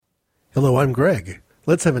Hello, I'm Greg.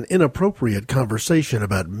 Let's have an inappropriate conversation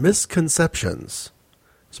about misconceptions.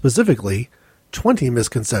 Specifically, 20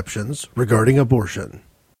 misconceptions regarding abortion.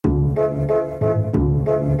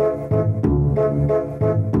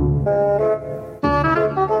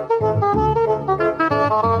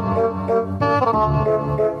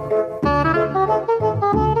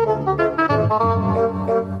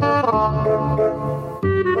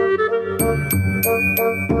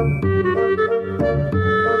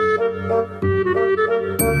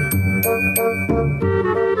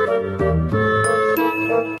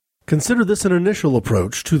 Consider this an initial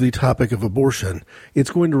approach to the topic of abortion. It's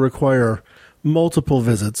going to require multiple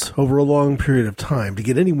visits over a long period of time to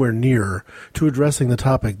get anywhere near to addressing the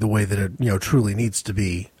topic the way that it, truly needs to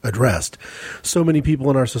be addressed. So many people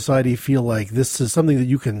in our society feel like this is something that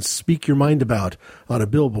you can speak your mind about on a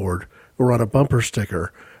billboard or on a bumper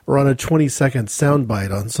sticker or on a 20-second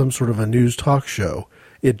soundbite on some sort of a news talk show.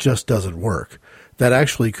 It just doesn't work. That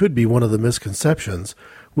actually could be one of the misconceptions.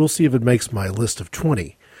 We'll see if it makes my list of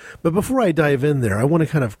 20. But before I dive in there, I want to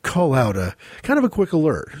kind of call out a quick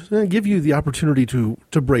alert and give you the opportunity to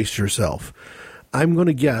brace yourself. I'm going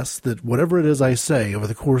to guess that whatever it is I say over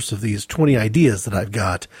the course of these 20 ideas that I've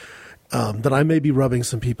got, that I may be rubbing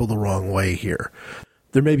some people the wrong way here.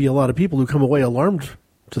 There may be a lot of people who come away alarmed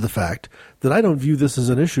to the fact that I don't view this as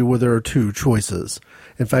an issue where there are two choices.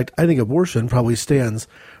 In fact, I think abortion probably stands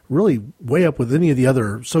really way up with any of the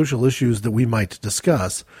other social issues that we might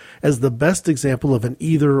discuss as the best example of an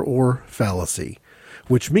either-or fallacy,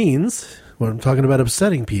 which means, when I'm talking about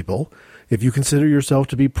upsetting people, if you consider yourself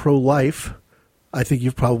to be pro-life, I think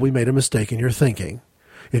you've probably made a mistake in your thinking.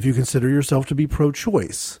 If you consider yourself to be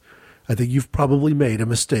pro-choice, I think you've probably made a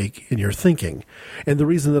mistake in your thinking. And the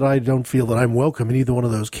reason that I don't feel that I'm welcome in either one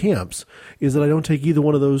of those camps is that I don't take either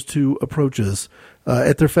one of those two approaches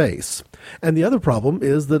at their face. And the other problem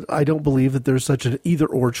is that I don't believe that there's such an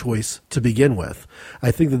either-or choice to begin with.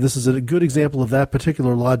 I think that this is a good example of that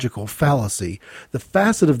particular logical fallacy. The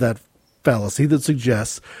facet of that fallacy that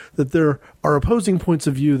suggests that there are opposing points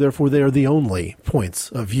of view, therefore they are the only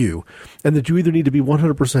points of view, and that you either need to be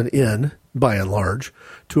 100% in, by and large,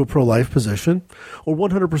 to a pro-life position, or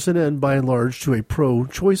 100% in, by and large, to a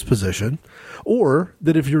pro-choice position, or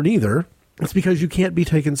that if you're neither, it's because you can't be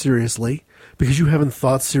taken seriously, because you haven't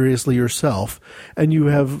thought seriously yourself, and you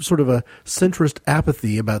have sort of a centrist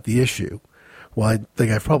apathy about the issue. Well, I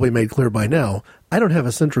think I've probably made clear by now, I don't have a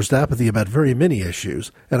centrist apathy about very many issues,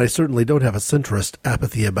 and I certainly don't have a centrist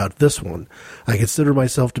apathy about this one. I consider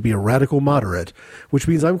myself to be a radical moderate, which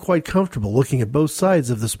means I'm quite comfortable looking at both sides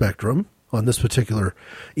of the spectrum on this particular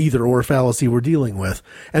either-or fallacy we're dealing with,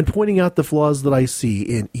 and pointing out the flaws that I see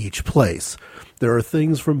in each place. There are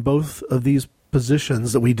things from both of these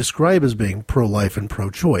positions that we describe as being pro-life and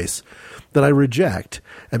pro-choice that I reject,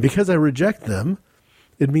 and because I reject them,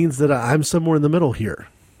 it means that I'm somewhere in the middle here,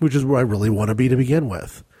 which is where I really want to be to begin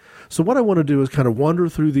with. So what I want to do is kind of wander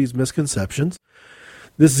through these misconceptions.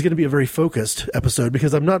 This is going to be a very focused episode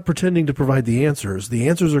because I'm not pretending to provide the answers. The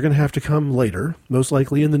answers are going to have to come later, most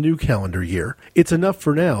likely in the new calendar year. It's enough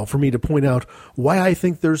for now for me to point out why I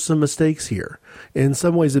think there's some mistakes here. In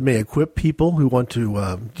some ways, it may equip people who want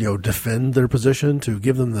to, defend their position, to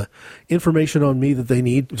give them the information on me that they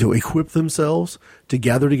need to equip themselves, to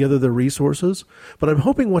gather together their resources. But I'm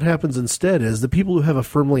hoping what happens instead is the people who have a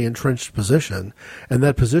firmly entrenched position, and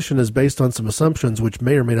that position is based on some assumptions which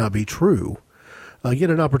may or may not be true,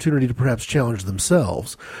 get an opportunity to perhaps challenge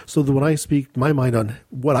themselves, so that when I speak my mind on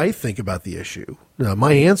what I think about the issue,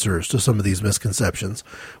 my answers to some of these misconceptions,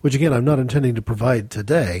 which again I'm not intending to provide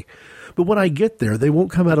today, but when I get there, they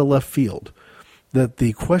won't come out of left field. That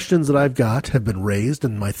the questions that I've got have been raised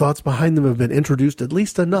and my thoughts behind them have been introduced at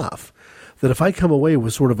least enough that if I come away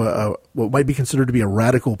with sort of a what might be considered to be a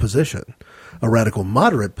radical position, a radical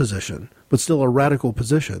moderate position, but still a radical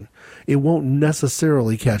position, it won't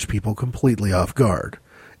necessarily catch people completely off guard.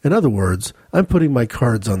 In other words, I'm putting my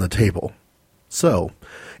cards on the table. So,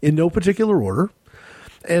 in no particular order,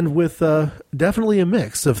 and with definitely a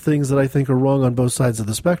mix of things that I think are wrong on both sides of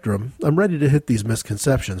the spectrum, I'm ready to hit these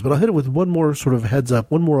misconceptions, but I'll hit it with one more sort of heads up,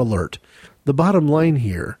 one more alert. The bottom line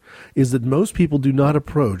here is that most people do not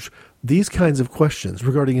approach these kinds of questions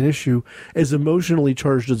regarding an issue as emotionally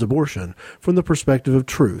charged as abortion from the perspective of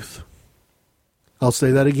truth. I'll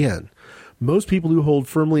say that again. Most people who hold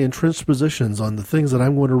firmly entrenched positions on the things that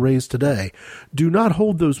I'm going to raise today do not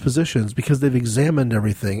hold those positions because they've examined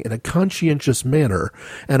everything in a conscientious manner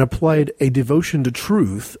and applied a devotion to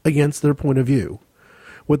truth against their point of view.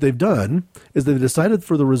 What they've done is they've decided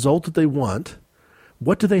for the result that they want,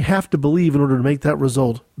 what do they have to believe in order to make that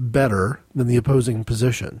result better than the opposing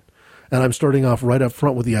position? And I'm starting off right up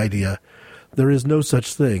front with the idea there is no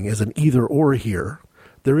such thing as an either or here.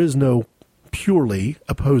 There is no purely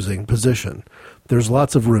opposing position. There's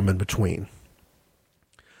lots of room in between.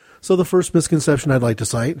 So the first misconception I'd like to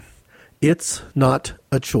cite, it's not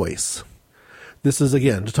a choice. This is,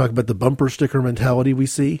 again, to talk about the bumper sticker mentality we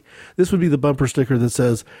see. This would be the bumper sticker that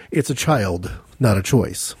says, it's a child, not a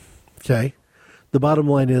choice. Okay? The bottom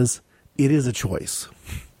line is, it is a choice.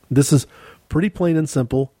 This is pretty plain and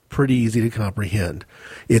simple, pretty easy to comprehend.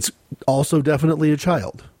 It's also definitely a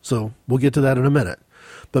child, so we'll get to that in a minute.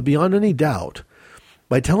 But beyond any doubt,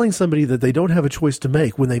 by telling somebody that they don't have a choice to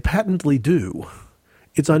make when they patently do,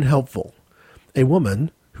 it's unhelpful. A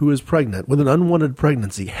woman who is pregnant with an unwanted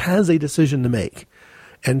pregnancy has a decision to make,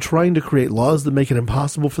 and trying to create laws that make it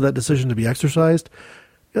impossible for that decision to be exercised,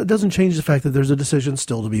 it doesn't change the fact that there's a decision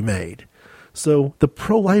still to be made. So the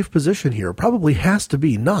pro-life position here probably has to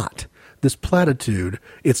be not this platitude,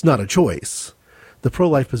 it's not a choice. The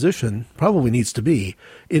pro-life position probably needs to be,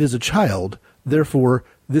 it is a child, therefore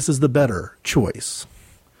this is the better choice.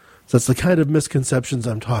 So that's the kind of misconceptions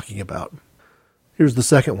I'm talking about. Here's the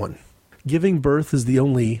second one. Giving birth is the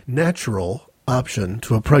only natural option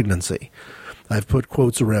to a pregnancy. I've put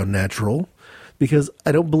quotes around natural because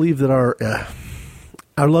I don't believe that our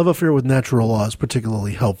love affair with natural law is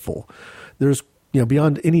particularly helpful. There's,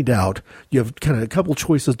 beyond any doubt, you have kind of a couple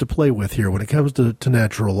choices to play with here when it comes to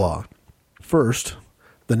natural law. First,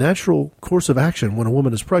 the natural course of action when a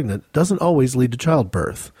woman is pregnant doesn't always lead to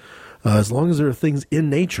childbirth. As long as there are things in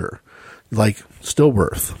nature, like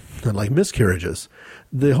stillbirth and like miscarriages,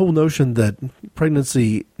 the whole notion that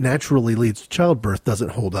pregnancy naturally leads to childbirth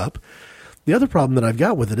doesn't hold up. The other problem that I've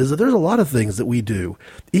got with it is that there's a lot of things that we do,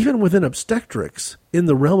 even within obstetrics, in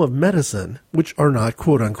the realm of medicine, which are not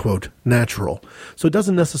quote-unquote natural. So it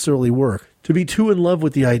doesn't necessarily work to be too in love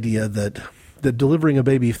with the idea that delivering a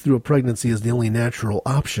baby through a pregnancy is the only natural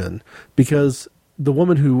option, because the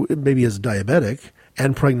woman who maybe is diabetic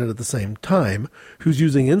and pregnant at the same time, who's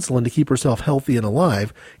using insulin to keep herself healthy and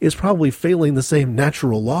alive, is probably failing the same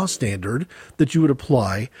natural law standard that you would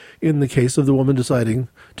apply in the case of the woman deciding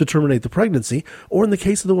to terminate the pregnancy, or in the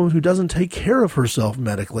case of the woman who doesn't take care of herself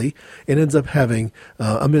medically and ends up having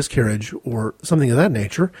a miscarriage or something of that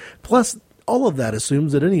nature. Plus, all of that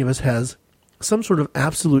assumes that any of us has some sort of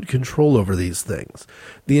absolute control over these things.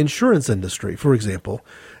 The insurance industry, for example,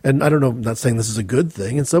 and I don't know, I'm not saying this is a good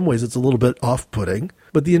thing. In some ways, it's a little bit off-putting,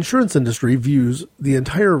 but the insurance industry views the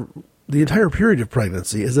entire period of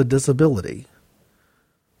pregnancy as a disability.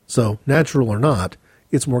 So, natural or not,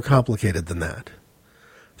 it's more complicated than that.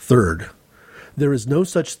 Third, there is no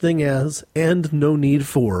such thing as, and no need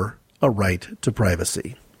for, a right to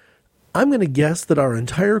privacy. I'm going to guess that our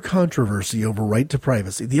entire controversy over right to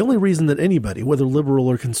privacy, the only reason that anybody, whether liberal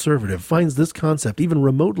or conservative, finds this concept even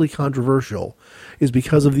remotely controversial is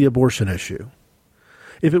because of the abortion issue.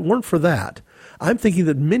 If it weren't for that, I'm thinking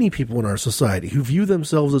that many people in our society who view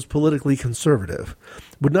themselves as politically conservative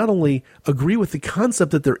would not only agree with the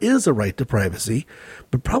concept that there is a right to privacy,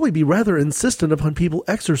 but probably be rather insistent upon people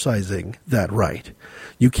exercising that right.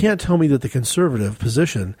 You can't tell me that the conservative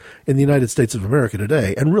position in the United States of America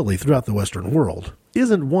today, and really throughout the Western world,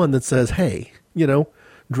 isn't one that says, hey,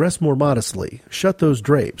 dress more modestly, shut those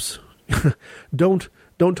drapes, don't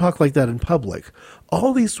talk like that in public.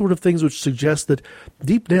 All these sort of things which suggest that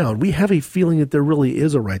deep down we have a feeling that there really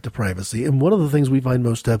is a right to privacy. And one of the things we find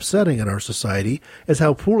most upsetting in our society is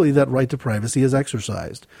how poorly that right to privacy is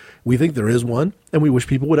exercised. We think there is one, and we wish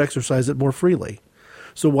people would exercise it more freely.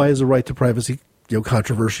 So why is the right to privacy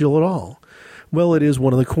controversial at all? Well, it is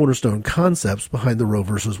one of the cornerstone concepts behind the Roe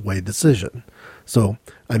versus Wade decision. So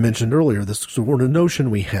I mentioned earlier this sort of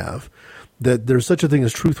notion we have that there's such a thing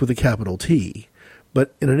as truth with a capital T.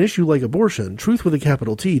 But in an issue like abortion, truth with a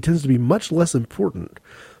capital T tends to be much less important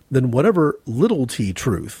than whatever little t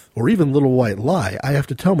truth or even little white lie I have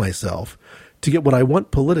to tell myself to get what I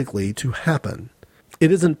want politically to happen. It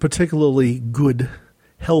isn't particularly good,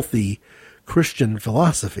 healthy Christian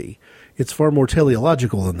philosophy. It's far more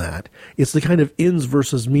teleological than that. It's the kind of ends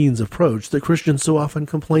versus means approach that Christians so often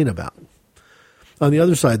complain about. On the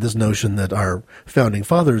other side, this notion that our founding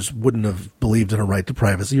fathers wouldn't have believed in a right to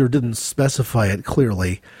privacy or didn't specify it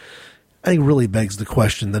clearly, I think really begs the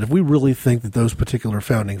question that if we really think that those particular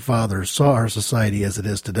founding fathers saw our society as it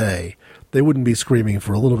is today, they wouldn't be screaming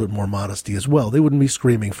for a little bit more modesty as well. They wouldn't be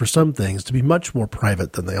screaming for some things to be much more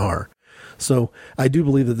private than they are. So I do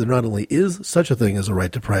believe that there not only is such a thing as a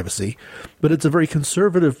right to privacy, but it's a very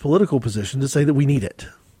conservative political position to say that we need it.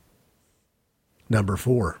 Number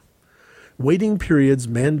 4. Waiting periods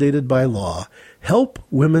mandated by law help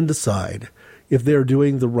women decide if they're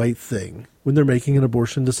doing the right thing when they're making an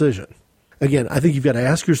abortion decision. Again, I think you've got to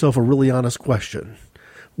ask yourself a really honest question.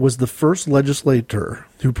 Was the first legislator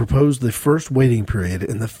who proposed the first waiting period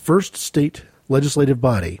in the first state legislative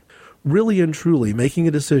body really and truly making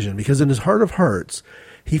a decision because in his heart of hearts,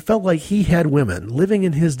 he felt like he had women living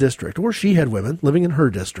in his district, or she had women living in her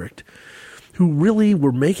district, who really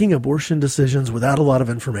were making abortion decisions without a lot of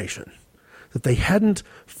information, that they hadn't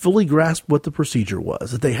fully grasped what the procedure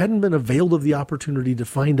was, that they hadn't been availed of the opportunity to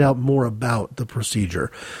find out more about the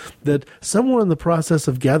procedure, that somewhere in the process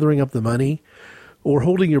of gathering up the money or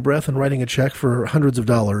holding your breath and writing a check for hundreds of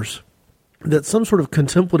dollars, that some sort of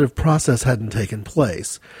contemplative process hadn't taken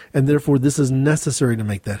place, and therefore this is necessary to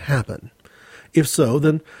make that happen. If so,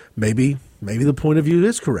 then maybe the point of view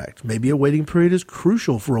is correct. Maybe a waiting period is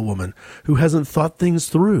crucial for a woman who hasn't thought things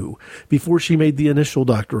through before she made the initial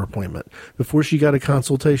doctor appointment, before she got a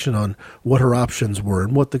consultation on what her options were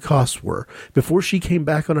and what the costs were, before she came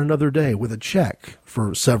back on another day with a check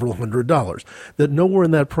for several $100s, that nowhere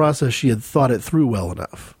in that process she had thought it through well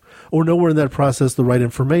enough. Or nowhere in that process the right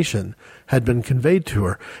information had been conveyed to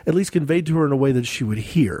her, at least conveyed to her in a way that she would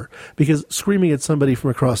hear. Because screaming at somebody from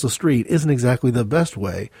across the street isn't exactly the best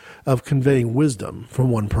way of conveying wisdom from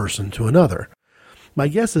one person to another. My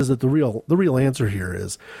guess is that the real answer here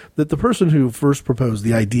is that the person who first proposed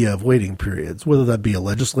the idea of waiting periods, whether that be a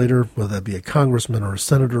legislator, whether that be a congressman or a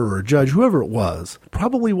senator or a judge, whoever it was,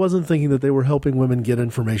 probably wasn't thinking that they were helping women get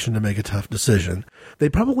information to make a tough decision. They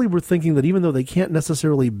probably were thinking that even though they can't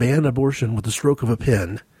necessarily ban abortion with the stroke of a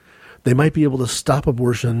pen, they might be able to stop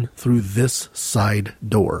abortion through this side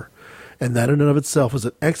door. And that in and of itself is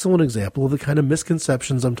an excellent example of the kind of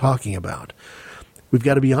misconceptions I'm talking about. We've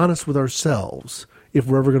got to be honest with ourselves if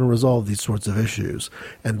we're ever going to resolve these sorts of issues.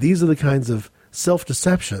 And these are the kinds of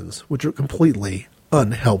self-deceptions which are completely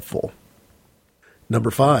unhelpful. Number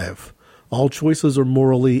 5, all choices are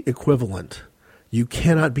morally equivalent. You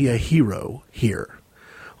cannot be a hero here.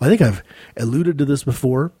 I think I've alluded to this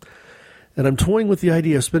before, and I'm toying with the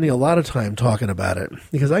idea of spending a lot of time talking about it,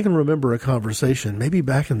 because I can remember a conversation maybe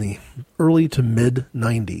back in the early to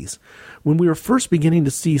mid-90s when we were first beginning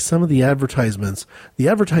to see some of the advertisements, the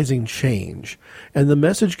advertising change, and the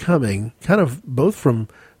message coming kind of both from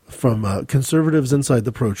conservatives inside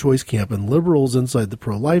the pro-choice camp and liberals inside the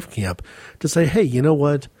pro-life camp to say, hey, you know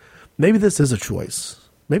what? Maybe this is a choice.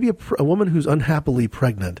 Maybe a woman who's unhappily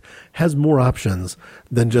pregnant has more options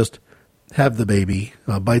than just have the baby,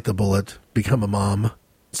 bite the bullet, become a mom,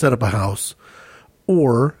 set up a house,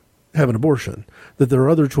 or have an abortion. That there are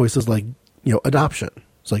other choices like, adoption.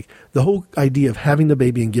 It's like the whole idea of having the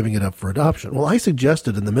baby and giving it up for adoption. Well, I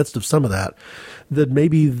suggested in the midst of some of that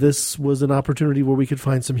maybe this was an opportunity where we could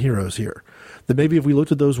find some heroes here. That maybe if we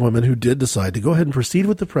looked at those women who did decide to go ahead and proceed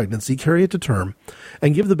with the pregnancy, carry it to term,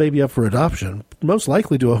 and give the baby up for adoption, most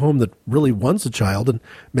likely to a home that really wants a child and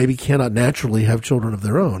maybe cannot naturally have children of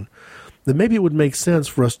their own, then maybe it would make sense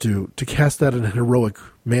for us to cast that in a heroic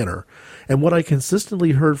manner. And what I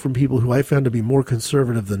consistently heard from people who I found to be more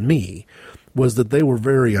conservative than me was that they were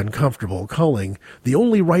very uncomfortable calling the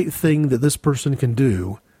only right thing that this person can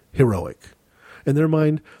do heroic. In their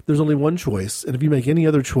mind, there's only one choice, and if you make any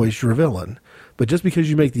other choice, you're a villain. But just because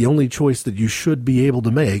you make the only choice that you should be able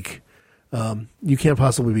to make, you can't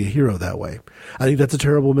possibly be a hero that way. I think that's a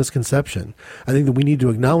terrible misconception. I think that we need to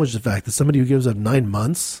acknowledge the fact that somebody who gives up 9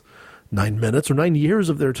 months, 9 minutes, or 9 years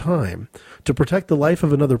of their time to protect the life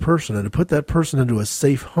of another person and to put that person into a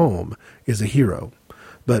safe home is a hero.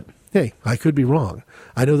 But hey, I could be wrong.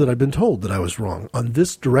 I know that I've been told that I was wrong on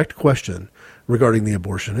this direct question regarding the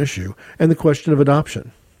abortion issue and the question of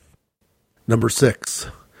adoption. Number 6,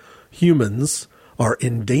 humans are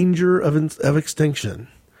in danger of extinction,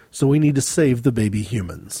 so we need to save the baby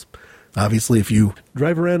humans. Obviously, if you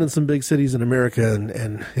drive around in some big cities in America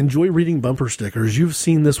and enjoy reading bumper stickers, you've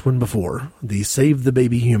seen this one before, the Save the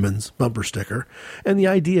Baby Humans bumper sticker. And the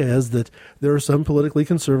idea is that there are some politically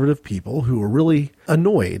conservative people who are really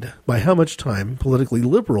annoyed by how much time politically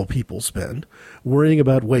liberal people spend worrying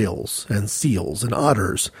about whales and seals and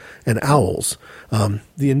otters and owls. The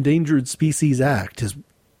Endangered Species Act has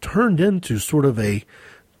turned into sort of a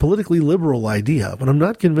politically liberal idea, but I'm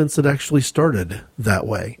not convinced it actually started that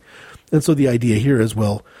way. And so the idea here is,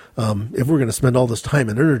 well, if we're going to spend all this time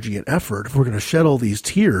and energy and effort, if we're going to shed all these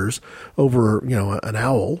tears over, an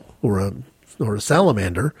owl or a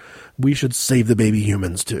salamander, we should save the baby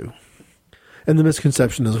humans too. And the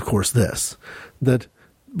misconception is, of course, this, that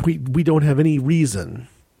we don't have any reason,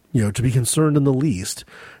 to be concerned in the least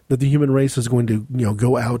that the human race is going to,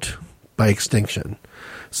 go out by extinction.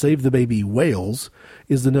 Save the baby whales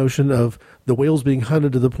is the notion of the whales being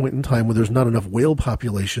hunted to the point in time where there's not enough whale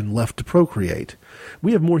population left to procreate.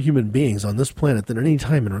 We have more human beings on this planet than any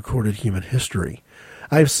time in recorded human history.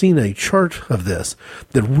 I've seen a chart of this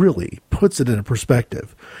that really puts it into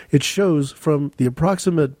perspective. It shows from the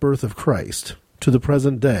approximate birth of Christ to the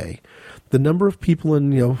present day, the number of people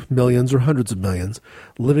in, millions or hundreds of millions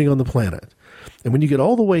living on the planet. And when you get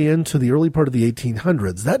all the way into the early part of the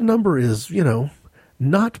 1800s, that number is,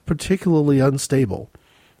 not particularly unstable.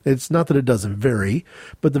 It's not that it doesn't vary,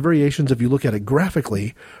 but the variations, if you look at it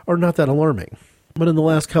graphically, are not that alarming. But in the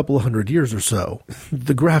last couple of hundred years or so,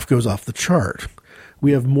 the graph goes off the chart.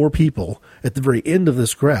 We have more people at the very end of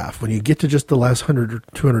this graph, when you get to just the last 100 or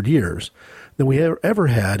 200 years, than we ever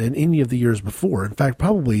had in any of the years before. In fact,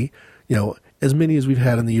 probably, as many as we've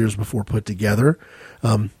had in the years before put together.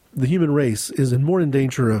 The human race is more in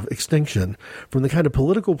danger of extinction from the kind of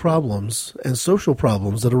political problems and social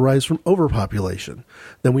problems that arise from overpopulation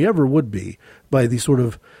than we ever would be by the sort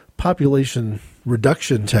of population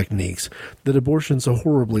reduction techniques that abortion so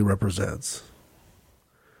horribly represents.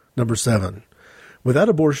 Number 7. Without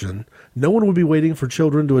abortion, no one would be waiting for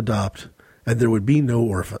children to adopt, and there would be no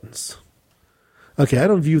orphans. Okay, I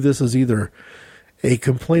don't view this as either a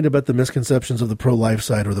complaint about the misconceptions of the pro-life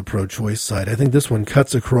side or the pro-choice side. I think this one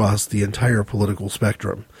cuts across the entire political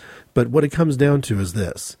spectrum. But what it comes down to is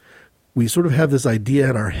this. We sort of have this idea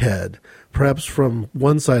in our head, perhaps from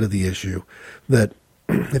one side of the issue, that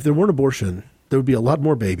if there weren't abortion, there would be a lot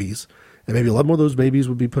more babies, and maybe a lot more of those babies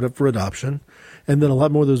would be put up for adoption, and then a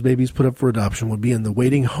lot more of those babies put up for adoption would be in the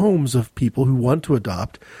waiting homes of people who want to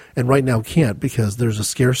adopt and right now can't because there's a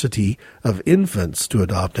scarcity of infants to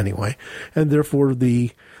adopt anyway, and therefore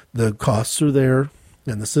the costs are there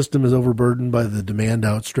and the system is overburdened by the demand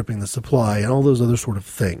outstripping the supply and all those other sort of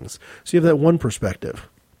things. So you have that one perspective.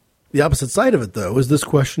 The opposite side of it, though, is this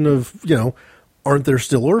question of, aren't there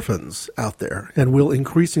still orphans out there? And will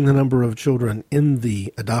increasing the number of children in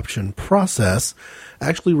the adoption process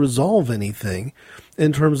actually resolve anything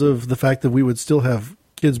in terms of the fact that we would still have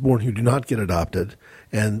kids born who do not get adopted?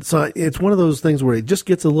 And so it's one of those things where it just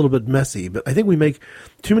gets a little bit messy, but I think we make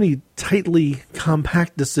too many tightly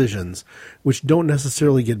compact decisions which don't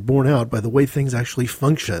necessarily get borne out by the way things actually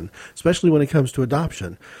function, especially when it comes to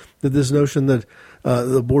adoption. That this notion that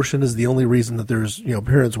abortion is the only reason that there's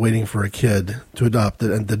parents waiting for a kid to adopt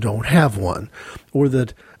it and that don't have one, or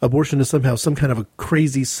that abortion is somehow some kind of a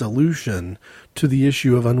crazy solution to the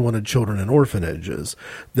issue of unwanted children in orphanages,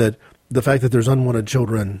 that the fact that there's unwanted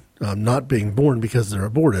children not being born because they're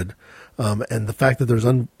aborted, and the fact that there's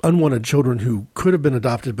unwanted children who could have been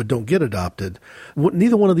adopted but don't get adopted,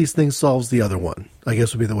 neither one of these things solves the other one, I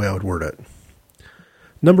guess would be the way I would word it.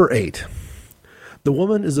 Number 8. The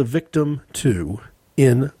woman is a victim, too,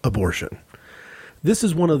 in abortion. This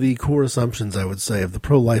is one of the core assumptions, I would say, of the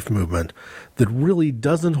pro-life movement that really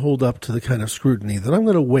doesn't hold up to the kind of scrutiny that I'm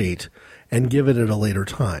going to wait and give it at a later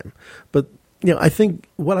time. But, I think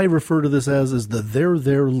what I refer to this as is the there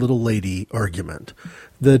little lady argument,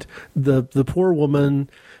 that the poor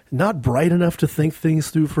woman, not bright enough to think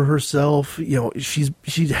things through for herself.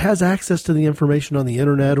 She has access to the information on the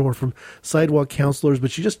internet or from sidewalk counselors,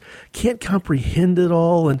 but she just can't comprehend it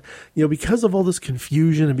all. And, because of all this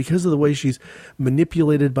confusion and because of the way she's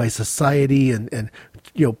manipulated by society and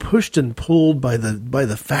pushed and pulled by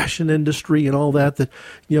the fashion industry and all that,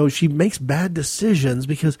 she makes bad decisions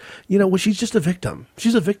because, she's just a victim.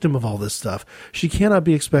 She's a victim of all this stuff. She cannot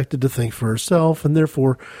be expected to think for herself, and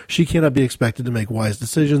therefore she cannot be expected to make wise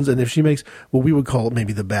decisions. And if she makes what we would call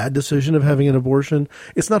maybe the bad decision of having an abortion,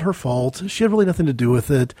 it's not her fault. She had really nothing to do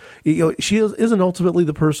with it. She isn't ultimately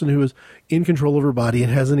the person who is in control of her body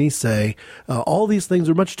and has any say. All these things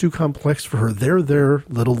are much too complex for her. There,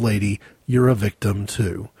 little lady, you're a victim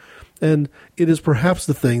too. And it is perhaps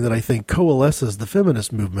the thing that I think coalesces the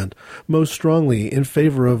feminist movement most strongly in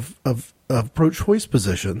favor of pro-choice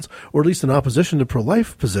positions, or at least in opposition to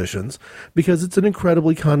pro-life positions, because it's an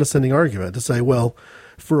incredibly condescending argument to say, well,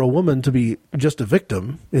 for a woman to be just a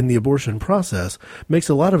victim in the abortion process makes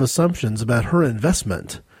a lot of assumptions about her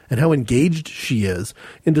investment and how engaged she is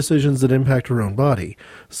in decisions that impact her own body.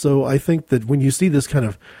 So I think that when you see this kind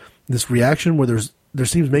of this reaction where there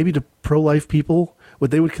seems maybe to pro-life people what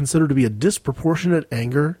they would consider to be a disproportionate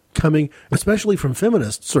anger coming especially from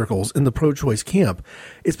feminist circles in the pro-choice camp,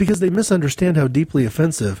 it's because they misunderstand how deeply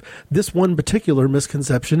offensive this one particular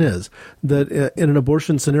misconception is, that in an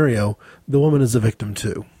abortion scenario, the woman is a victim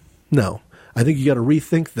too. No. I think you got to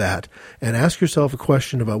rethink that and ask yourself a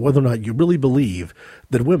question about whether or not you really believe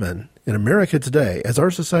that women in America today, as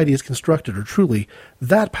our society is constructed, are truly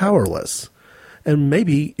that powerless. And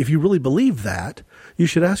maybe if you really believe that, you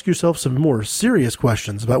should ask yourself some more serious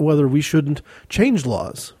questions about whether we shouldn't change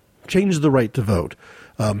laws, change the right to vote,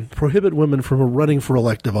 prohibit women from running for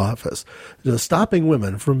elective office, stopping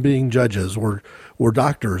women from being judges or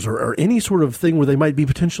doctors or any sort of thing where they might be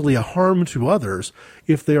potentially a harm to others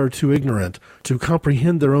if they are too ignorant to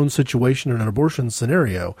comprehend their own situation in an abortion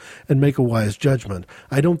scenario and make a wise judgment.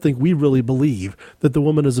 I don't think we really believe that the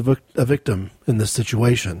woman is a victim in this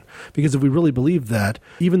situation, because if we really believed that,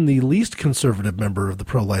 even the least conservative member of the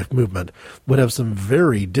pro-life movement would have some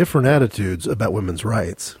very different attitudes about women's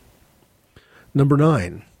rights. Number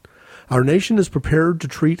 9, our nation is prepared to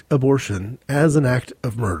treat abortion as an act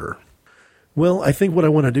of murder. Well, I think what I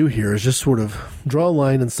want to do here is just sort of draw a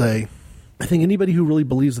line and say, I think anybody who really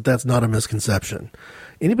believes that that's not a misconception,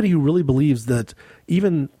 anybody who really believes that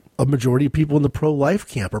even a majority of people in the pro-life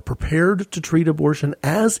camp are prepared to treat abortion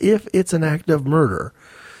as if it's an act of murder,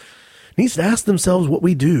 needs to ask themselves what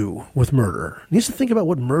we do with murder, needs to think about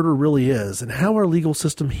what murder really is and how our legal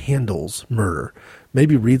system handles murder.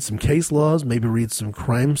 Maybe read some case laws, maybe read some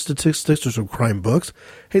crime statistics or some crime books.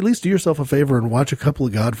 Hey, at least do yourself a favor and watch a couple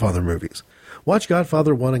of Godfather movies. Watch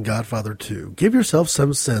Godfather 1 and Godfather 2. Give yourself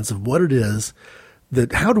some sense of what it is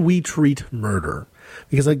that, how do we treat murder?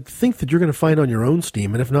 Because I think that you're going to find on your own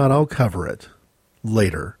steam, and if not, I'll cover it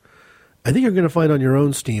later. I think you're going to find on your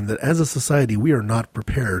own steam that as a society, we are not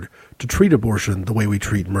prepared to treat abortion the way we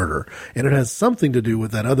treat murder. And it has something to do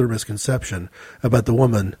with that other misconception about the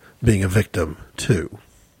woman being a victim, too.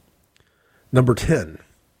 Number 10,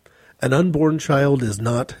 an unborn child is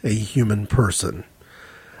not a human person.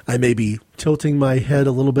 I may be tilting my head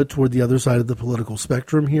a little bit toward the other side of the political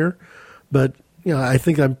spectrum here, but I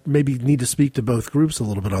think I maybe need to speak to both groups a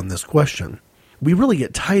little bit on this question. We really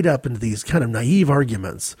get tied up into these kind of naive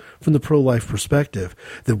arguments from the pro-life perspective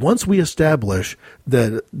that once we establish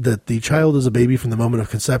that the child is a baby from the moment of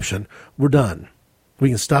conception, we're done. We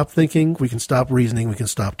can stop thinking, we can stop reasoning, we can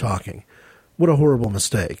stop talking. What a horrible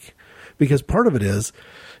mistake. Because part of it is,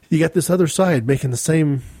 you got this other side making the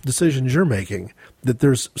same decisions you're making, that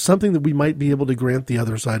there's something that we might be able to grant the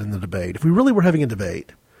other side in the debate. If we really were having a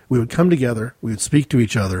debate, we would come together, we would speak to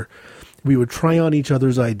each other, we would try on each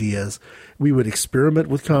other's ideas, we would experiment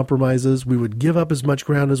with compromises, we would give up as much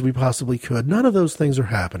ground as we possibly could. None of those things are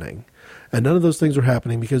happening. And none of those things are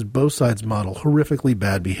happening because both sides model horrifically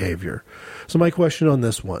bad behavior. So my question on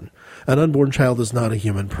this one, an unborn child is not a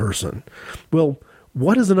human person. Well,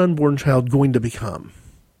 what is an unborn child going to become?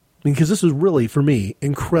 Because this is really, for me,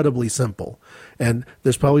 incredibly simple. And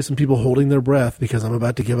there's probably some people holding their breath because I'm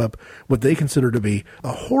about to give up what they consider to be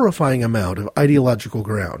a horrifying amount of ideological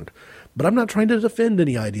ground. But I'm not trying to defend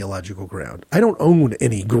any ideological ground. I don't own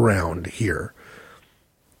any ground here.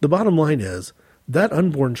 The bottom line is that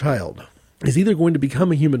unborn child is either going to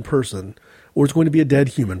become a human person or it's going to be a dead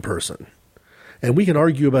human person. And we can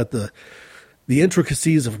argue about the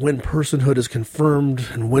intricacies of when personhood is confirmed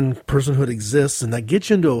and when personhood exists, and that gets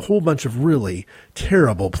you into a whole bunch of really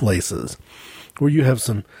terrible places where you have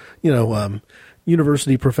some,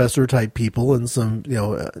 university professor type people and some,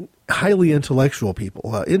 highly intellectual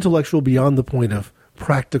people, intellectual beyond the point of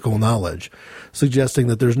practical knowledge, suggesting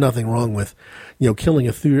that there's nothing wrong with, killing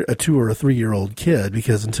a 2 or a 3-year-old kid,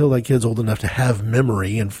 because until that kid's old enough to have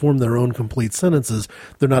memory and form their own complete sentences,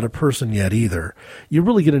 they're not a person yet either. You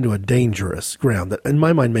really get into a dangerous ground that, in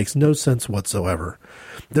my mind, makes no sense whatsoever.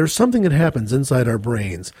 There's something that happens inside our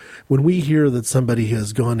brains when we hear that somebody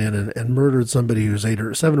has gone in and murdered somebody who's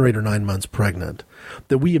 7 or 8 or 9 months pregnant,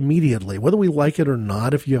 that we immediately, whether we like it or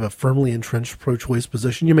not, if you have a firmly entrenched pro-choice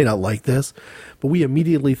position, you may not like this, but we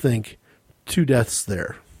immediately think 2 deaths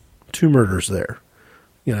there, 2 murders there,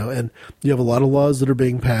 and you have a lot of laws that are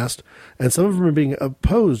being passed, and some of them are being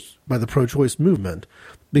opposed by the pro-choice movement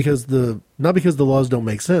because not because the laws don't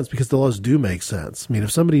make sense, because the laws do make sense. I mean,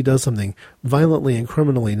 if somebody does something violently and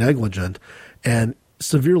criminally negligent and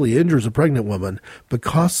severely injures a pregnant woman but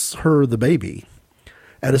costs her the baby,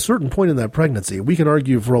 at a certain point in that pregnancy, we can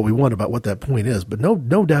argue for all we want about what that point is, but no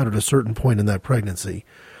doubt at a certain point in that pregnancy,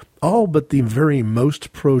 all but the very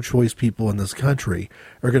most pro-choice people in this country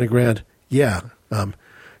are going to grant,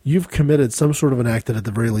 you've committed some sort of an act that at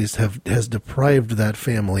the very least has deprived that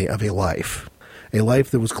family of a life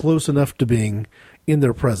that was close enough to being in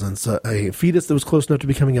their presence, a fetus that was close enough to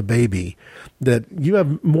becoming a baby, that you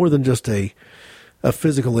have more than just a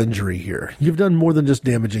physical injury here. You've done more than just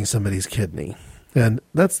damaging somebody's kidney. And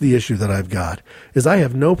that's the issue that I've got, is I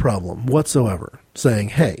have no problem whatsoever saying,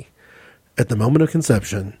 hey, at the moment of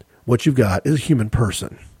conception, what you've got is a human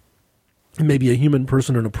person. It may be a human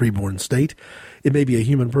person in a preborn state. It may be a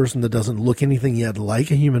human person that doesn't look anything yet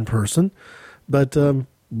like a human person. But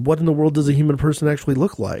what in the world does a human person actually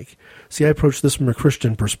look like? See, I approach this from a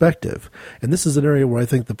Christian perspective, and this is an area where I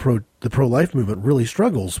think the pro-life movement really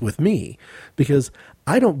struggles with me, because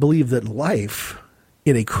I don't believe that life,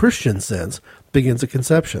 in a Christian sense, begins at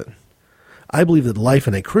conception. I believe that life,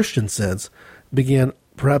 in a Christian sense, began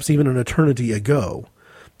perhaps even an eternity ago,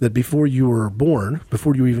 that before you were born,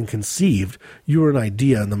 before you even conceived, you were an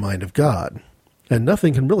idea in the mind of God, and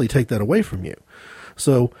nothing can really take that away from you.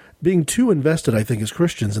 So being too invested, I think, as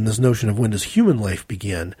Christians in this notion of when does human life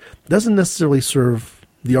begin doesn't necessarily serve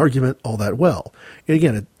the argument all that well. And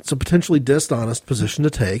again, it's a potentially dishonest position to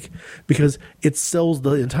take because it sells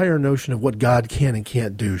the entire notion of what God can and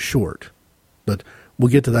can't do short. But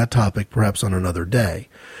we'll get to that topic perhaps on another day.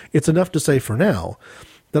 It's enough to say for now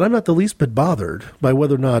that I'm not the least bit bothered by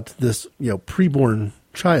whether or not this preborn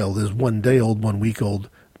child is 1 day old, 1 week old,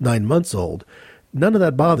 9 months old. None of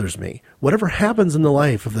that bothers me. Whatever happens in the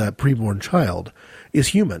life of that preborn child is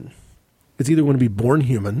human. It's either going to be born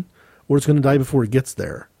human or it's going to die before it gets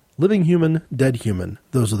there. Living human, dead human,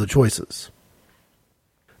 those are the choices.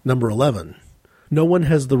 Number 11, no one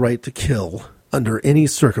has the right to kill under any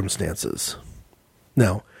circumstances.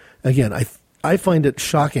 Now, again, I find it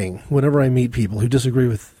shocking whenever I meet people who disagree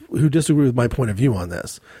with my point of view on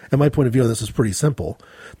this. And my point of view on this is pretty simple.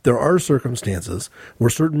 There are circumstances where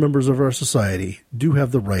certain members of our society do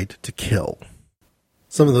have the right to kill.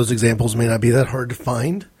 Some of those examples may not be that hard to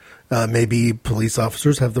find. Maybe police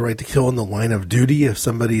officers have the right to kill in the line of duty if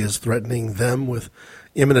somebody is threatening them with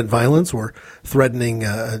imminent violence or threatening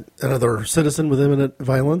another citizen with imminent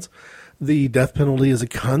violence. The death penalty is a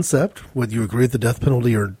concept. Whether you agree with the death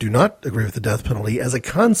penalty or do not agree with the death penalty, as a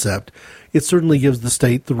concept, it certainly gives the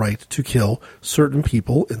state the right to kill certain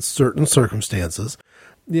people in certain circumstances.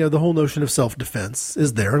 The whole notion of self-defense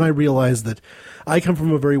is there, and I realize that I come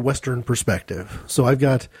from a very Western perspective. So I've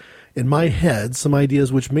got in my head some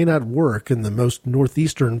ideas which may not work in the most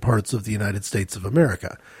northeastern parts of the United States of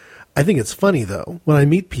America. I think it's funny, though, when I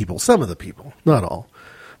meet people, some of the people, not all,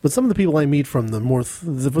 but some of the people I meet from the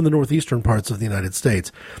northeastern parts of the United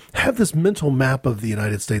States have this mental map of the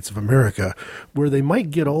United States of America where they might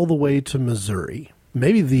get all the way to Missouri,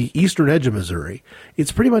 maybe the eastern edge of Missouri.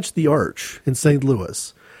 It's pretty much the Arch in St.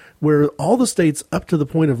 Louis, where all the states up to the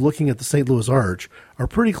point of looking at the St. Louis Arch are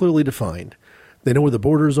pretty clearly defined. They know where the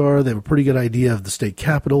borders are. They have a pretty good idea of the state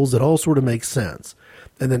capitals. It all sort of makes sense.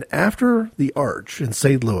 And then after the Arch in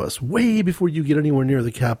St. Louis, way before you get anywhere near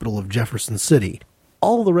the capital of Jefferson City,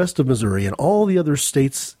 all the rest of Missouri and all the other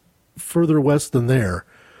states further west than there,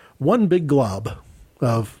 one big glob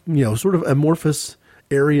of, sort of amorphous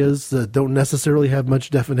areas that don't necessarily have much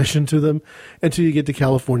definition to them until you get to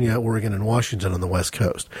California, Oregon, and Washington on the West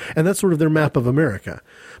Coast. And that's sort of their map of America.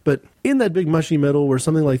 But in that big mushy middle where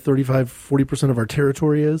something like 35-40% of our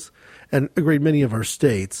territory is, and a great many of our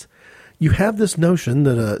states, you have this notion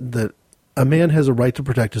that a man has a right to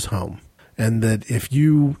protect his home. And that if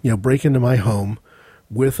you break into my home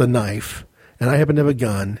with a knife, and I happen to have a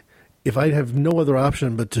gun, if I have no other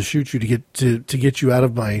option but to shoot you to get you out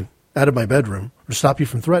of my bedroom or stop you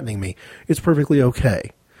from threatening me, it's perfectly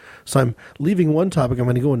okay. So I'm leaving one topic, I'm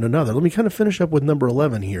going to go into another. Let me kind of finish up with number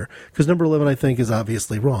 11 here, because number 11 I think is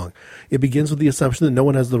obviously wrong. It begins with the assumption that no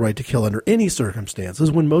one has the right to kill under any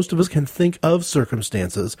circumstances, when most of us can think of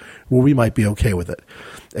circumstances where we might be okay with it.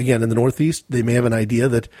 Again, in the Northeast, they may have an idea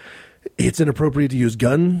that it's inappropriate to use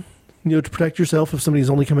gun to protect yourself if somebody's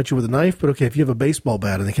only come at you with a knife. But okay, if you have a baseball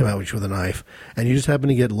bat and they come at you with a knife and you just happen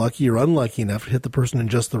to get lucky or unlucky enough to hit the person in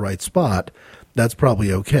just the right spot, that's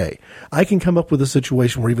probably okay. I can come up with a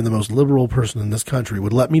situation where even the most liberal person in this country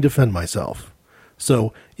would let me defend myself.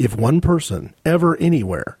 So if one person ever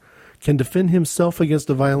anywhere can defend himself against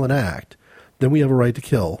a violent act, then we have a right to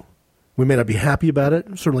kill. We may not be happy about it,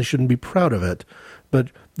 certainly shouldn't be proud of it, but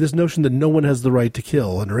this notion that no one has the right to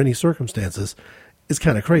kill under any circumstances is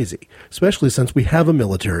kind of crazy, especially since we have a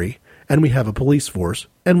military and we have a police force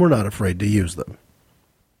and we're not afraid to use them.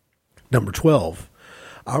 Number 12,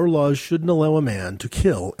 our laws shouldn't allow a man to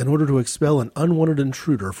kill in order to expel an unwanted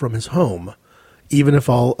intruder from his home, even if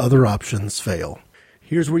all other options fail.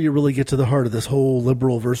 Here's where you really get to the heart of this whole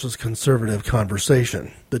liberal versus conservative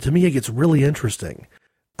conversation. But to me, it gets really interesting.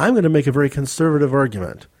 I'm going to make a very conservative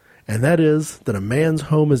argument, and that is that a man's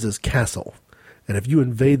home is his castle. And if you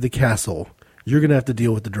invade the castle, you're going to have to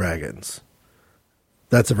deal with the dragons.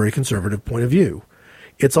 That's a very conservative point of view.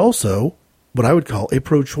 It's also what I would call a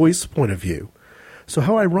pro-choice point of view. So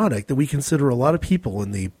how ironic that we consider a lot of people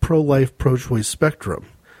in the pro-life, pro-choice spectrum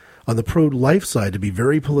on the pro-life side to be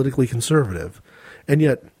very politically conservative. And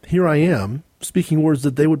yet, here I am, speaking words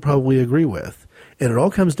that they would probably agree with. And it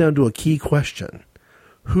all comes down to a key question.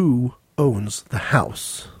 Who owns the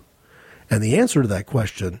house? And the answer to that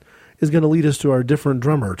question is going to lead us to our different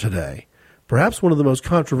drummer today. Perhaps one of the most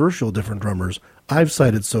controversial different drummers I've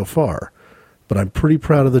cited so far, but I'm pretty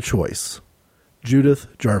proud of the choice. Judith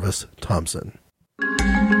Jarvis Thomson.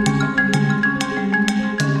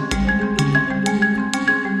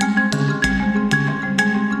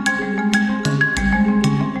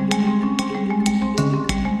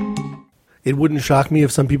 It wouldn't shock me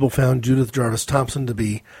if some people found Judith Jarvis Thomson to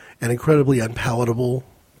be an incredibly unpalatable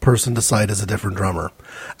person to cite as a different drummer.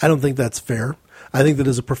 I don't think that's fair. I think that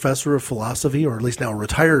as a professor of philosophy, or at least now a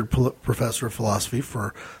retired professor of philosophy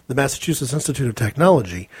for the Massachusetts Institute of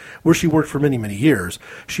Technology, where she worked for many, many years,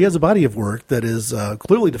 she has a body of work that is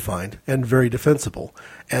clearly defined and very defensible.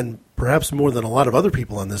 And perhaps more than a lot of other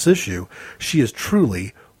people on this issue, she has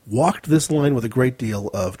truly walked this line with a great deal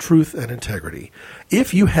of truth and integrity.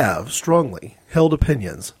 If you have strongly held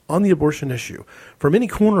opinions on the abortion issue from any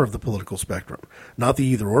corner of the political spectrum, not the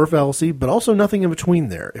either-or fallacy, but also nothing in between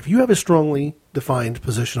there, if you have a strongly defined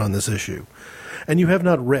position on this issue, and you have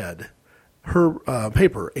not read her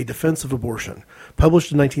paper, A Defense of Abortion,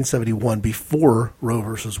 published in 1971 before Roe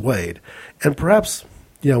versus Wade, and perhaps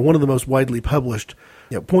one of the most widely published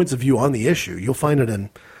points of view on the issue, you'll find it in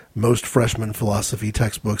most freshman philosophy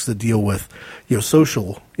textbooks that deal with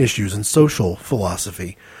social issues and social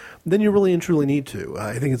philosophy, then you really and truly need to.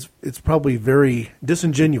 I think it's probably very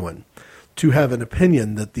disingenuous to have an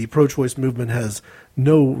opinion that the pro-choice movement has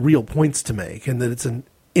no real points to make, and that it's in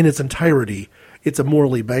its entirety, it's a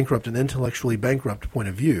morally bankrupt and intellectually bankrupt point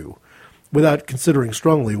of view, without considering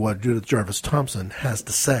strongly what Judith Jarvis Thomson has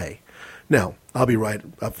to say. Now, I'll be right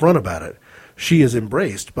up front about it. She is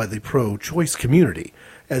embraced by the pro-choice community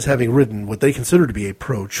as having written what they consider to be a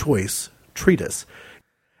pro-choice treatise.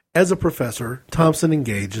 As a professor, Thomson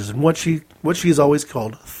engages in what she has always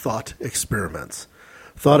called thought experiments.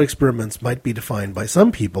 Thought experiments might be defined by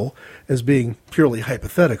some people as being purely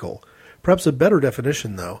hypothetical. Perhaps a better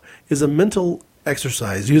definition, though, is a mental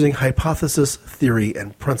exercise using hypothesis, theory,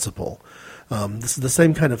 and principle. This is the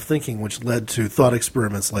same kind of thinking which led to thought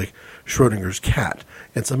experiments like Schrodinger's cat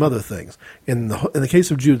and some other things. In the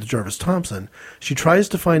case of Judith Jarvis Thomson, she tries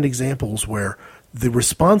to find examples where the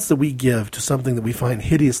response that we give to something that we find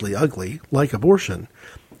hideously ugly, like abortion,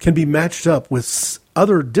 can be matched up with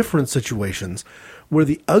other different situations where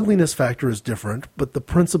the ugliness factor is different, but the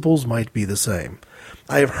principles might be the same.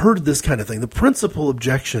 I have heard this kind of thing. The principal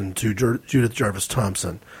objection to Judith Jarvis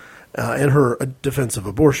Thomson and her defense of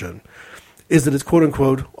abortion is that it's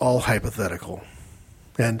quote-unquote all hypothetical.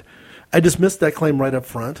 And I dismissed that claim right up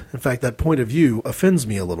front. In fact, that point of view offends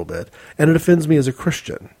me a little bit, and it offends me as a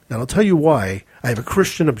Christian. And I'll tell you why I have a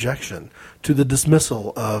Christian objection to the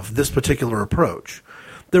dismissal of this particular approach.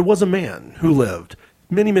 There was a man who lived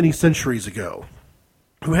many, many centuries ago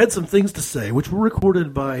who had some things to say which were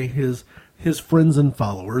recorded by his friends and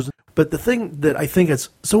followers. But the thing that I think is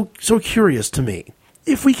so curious to me,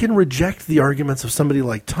 if we can reject the arguments of somebody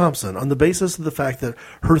like Thomson on the basis of the fact that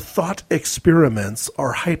her thought experiments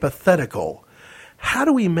are hypothetical, how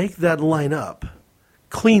do we make that line up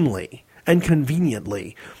cleanly and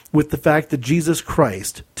conveniently with the fact that Jesus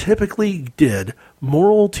Christ typically did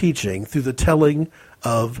moral teaching through the telling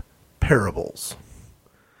of parables?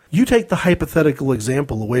 You take the hypothetical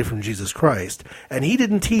example away from Jesus Christ, and he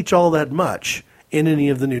didn't teach all that much in any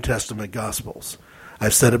of the New Testament Gospels.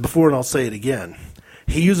 I've said it before and I'll say it again.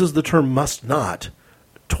 He uses the term must not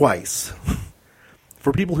twice.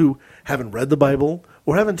 For people who haven't read the Bible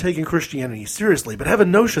or haven't taken Christianity seriously, but have a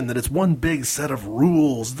notion that it's one big set of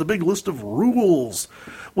rules, it's a big list of rules.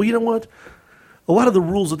 Well, you know what? A lot of the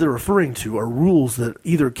rules that they're referring to are rules that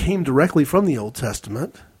either came directly from the Old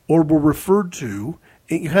Testament or were referred to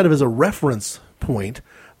kind of as a reference point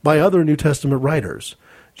by other New Testament writers.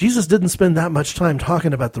 Jesus didn't spend that much time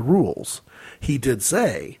talking about the rules. He did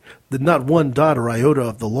say that not one dot or iota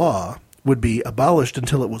of the law would be abolished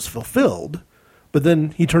until it was fulfilled, but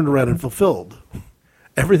then he turned around and fulfilled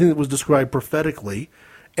everything that was described prophetically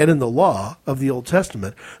and in the law of the Old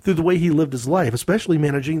Testament through the way he lived his life, especially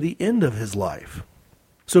managing the end of his life.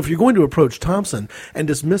 So if you're going to approach Thomson and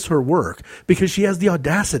dismiss her work because she has the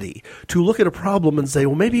audacity to look at a problem and say,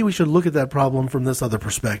 well, maybe we should look at that problem from this other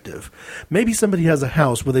perspective. Maybe somebody has a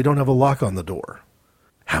house where they don't have a lock on the door.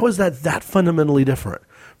 How is that fundamentally different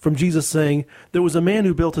from Jesus saying there was a man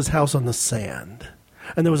who built his house on the sand,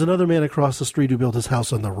 and there was another man across the street who built his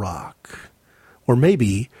house on the rock? Or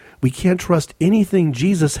maybe we can't trust anything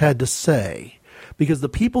Jesus had to say because the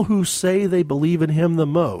people who say they believe in him the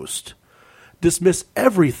most dismiss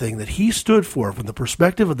everything that he stood for from the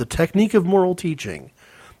perspective of the technique of moral teaching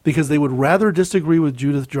because they would rather disagree with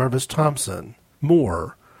Judith Jarvis Thomson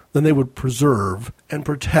more then they would preserve and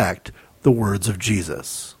protect the words of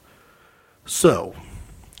Jesus. So,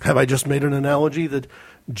 have I just made an analogy that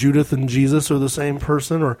Judith and Jesus are the same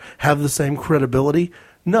person or have the same credibility?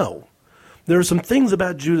 No. There are some things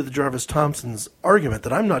about Judith Jarvis Thompson's argument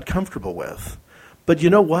that I'm not comfortable with. But you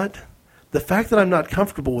know what? The fact that I'm not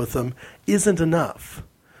comfortable with them isn't enough.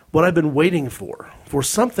 What I've been waiting for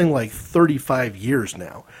something like 35 years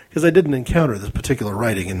now, because I didn't encounter this particular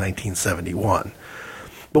writing in 1971.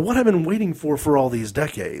 But what I've been waiting for all these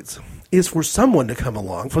decades is for someone to come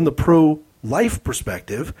along from the pro-life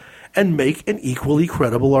perspective and make an equally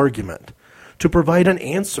credible argument, to provide an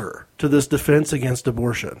answer to this defense against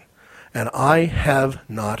abortion. And I have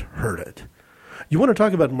not heard it. You want to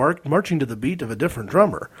talk about marching to the beat of a different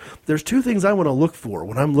drummer. There's two things I want to look for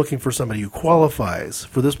when I'm looking for somebody who qualifies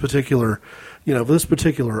for this particular,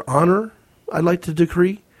 honor I'd like to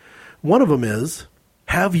decree. One of them is,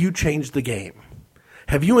 have you changed the game?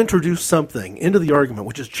 Have you introduced something into the argument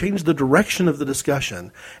which has changed the direction of the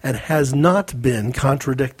discussion and has not been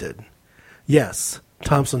contradicted? Yes,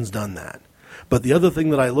 Thompson's done that. But the other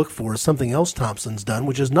thing that I look for is something else Thompson's done,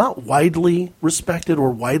 which is not widely respected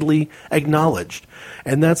or widely acknowledged.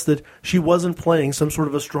 And that's that she wasn't playing some sort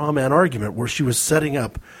of a straw man argument where she was setting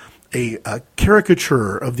up a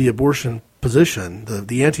caricature of the abortion position,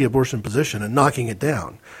 the anti-abortion position, and knocking it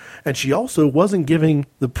down. And she also wasn't giving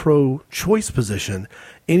the pro-choice position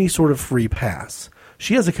any sort of free pass.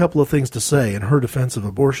 She has a couple of things to say in her defense of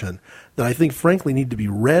abortion that I think frankly need to be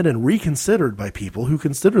read and reconsidered by people who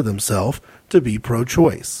consider themselves to be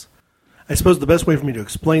pro-choice. I suppose the best way for me to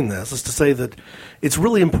explain this is to say that it's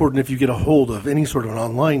really important if you get a hold of any sort of an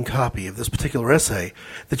online copy of this particular essay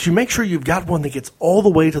that you make sure you've got one that gets all the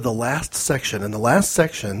way to the last section. And the last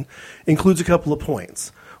section includes a couple of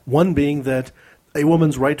points. One being that a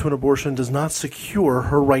woman's right to an abortion does not secure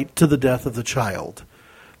her right to the death of the child.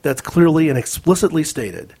 That's clearly and explicitly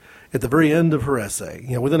stated at the very end of her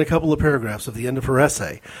essay, within a couple of paragraphs of the end of her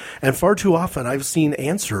essay. And far too often I've seen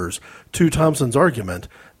answers to Thompson's argument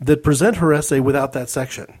that present her essay without that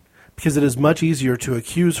section, because it is much easier to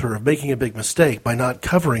accuse her of making a big mistake by not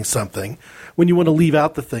covering something when you want to leave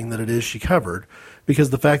out the thing that it is she covered, because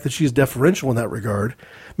the fact that she's deferential in that regard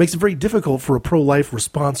makes it very difficult for a pro-life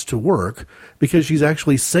response to work, because she's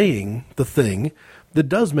actually saying the thing that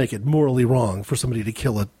does make it morally wrong for somebody to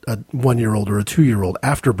kill a 1-year-old or a 2-year-old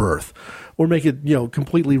after birth, or make it,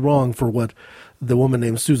 completely wrong for what the woman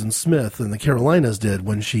named Susan Smith in the Carolinas did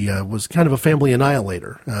when she was kind of a family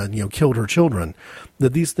annihilator, killed her children.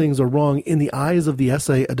 That these things are wrong in the eyes of the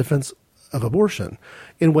essay, A Defense of Abortion,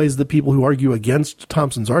 in ways that people who argue against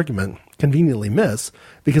Thompson's argument conveniently miss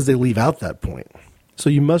because they leave out that point. So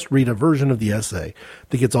you must read a version of the essay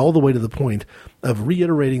that gets all the way to the point of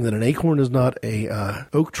reiterating that an acorn is not a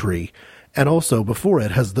oak tree, and also before it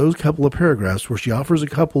has those couple of paragraphs where she offers a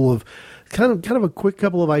couple of kind of a quick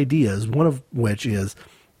couple of ideas, one of which is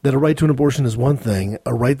that a right to an abortion is one thing,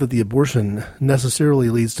 a right that the abortion necessarily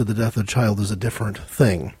leads to the death of a child is a different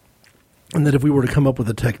thing. And that if we were to come up with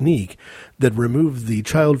a technique that removed the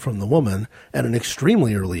child from the woman at an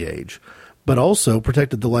extremely early age, but also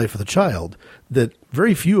protected the life of the child, that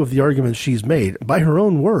very few of the arguments she's made, by her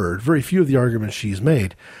own word, very few of the arguments she's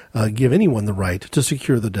made give anyone the right to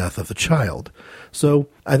secure the death of the child. So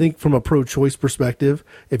I think from a pro-choice perspective,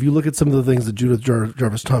 if you look at some of the things that Judith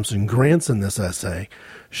Jarvis Thompson grants in this essay,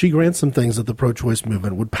 she grants some things that the pro-choice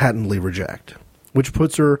movement would patently reject, which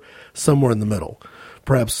puts her somewhere in the middle.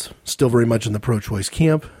 Perhaps still very much in the pro-choice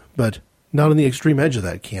camp, but not on the extreme edge of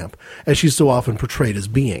that camp, as she's so often portrayed as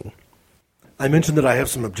being. I mentioned that I have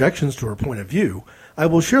some objections to her point of view. I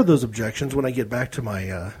will share those objections when I get back to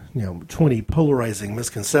my 20 polarizing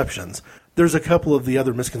misconceptions. There's a couple of the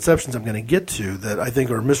other misconceptions I'm going to get to that I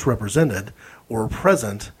think are misrepresented or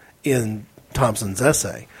present in Thompson's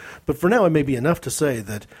essay. But for now, it may be enough to say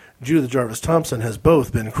that Judith Jarvis Thompson has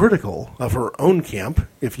both been critical of her own camp,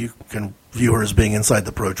 if you can view her as being inside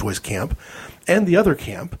the pro-choice camp, and the other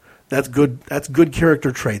camp. That's good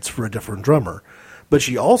character traits for a different drummer. But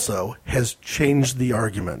she also has changed the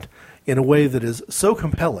argument in a way that is so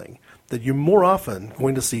compelling that you're more often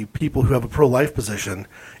going to see people who have a pro-life position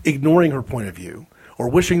ignoring her point of view or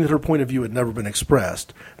wishing that her point of view had never been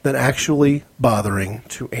expressed than actually bothering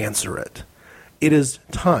to answer it. It is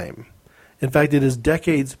time. In fact, it is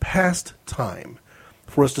decades past time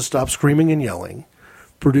for us to stop screaming and yelling,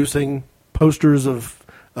 producing posters of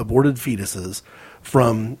aborted fetuses,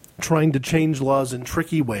 from trying to change laws in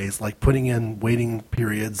tricky ways like putting in waiting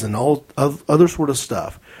periods and all other sort of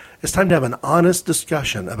stuff. It's time to have an honest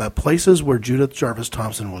discussion about places where Judith Jarvis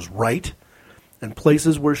Thompson was right and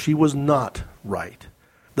places where she was not right.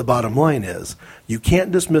 The bottom line is, you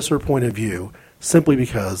can't dismiss her point of view simply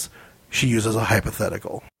because she uses a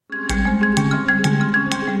hypothetical.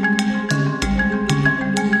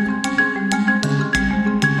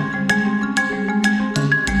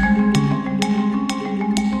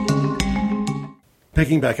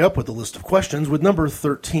 Picking back up with the list of questions with number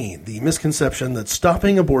 13, the misconception that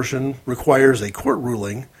stopping abortion requires a court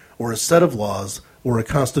ruling or a set of laws or a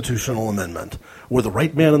constitutional amendment or the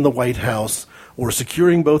right man in the White House or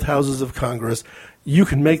securing both houses of Congress. You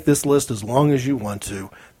can make this list as long as you want to.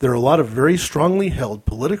 There are a lot of very strongly held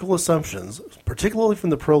political assumptions, particularly from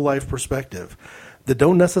the pro-life perspective, that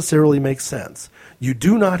don't necessarily make sense. You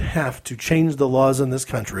do not have to change the laws in this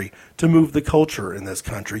country to move the culture in this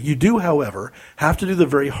country. You do, however, have to do the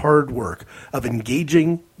very hard work of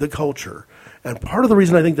engaging the culture. And part of the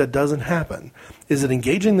reason I think that doesn't happen is that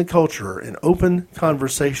engaging the culture in open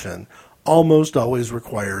conversation almost always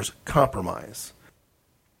requires compromise.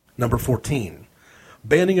 Number 14,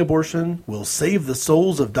 banning abortion will save the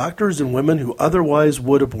souls of doctors and women who otherwise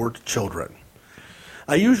would abort children.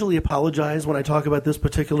 I usually apologize when I talk about this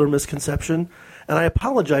particular misconception, and I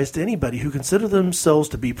apologize to anybody who consider themselves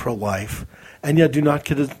to be pro-life and yet do not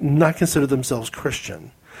consider themselves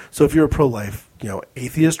Christian. So if you're a pro-life,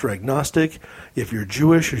 atheist or agnostic, if you're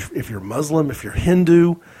Jewish, if you're Muslim, if you're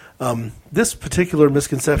Hindu, this particular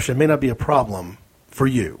misconception may not be a problem for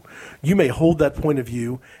you. You may hold that point of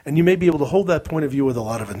view, and you may be able to hold that point of view with a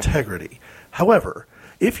lot of integrity. However,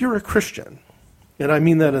 if you're a Christian, and I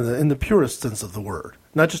mean that in the purest sense of the word,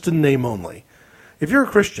 not just in name only. If you're a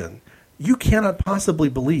Christian, you cannot possibly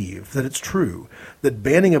believe that it's true that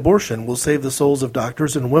banning abortion will save the souls of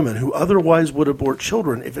doctors and women who otherwise would abort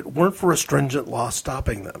children if it weren't for a stringent law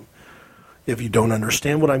stopping them. If you don't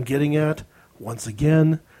understand what I'm getting at, once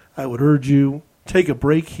again, I would urge you, take a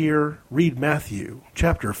break here, read Matthew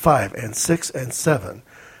chapter 5 and 6 and 7.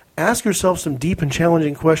 Ask yourself some deep and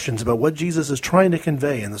challenging questions about what Jesus is trying to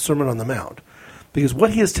convey in the Sermon on the Mount. Because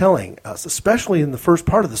what he is telling us, especially in the first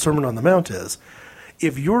part of the Sermon on the Mount, is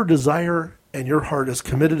if your desire and your heart is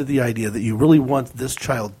committed to the idea that you really want this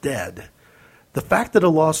child dead, the fact that a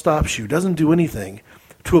law stops you doesn't do anything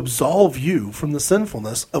to absolve you from the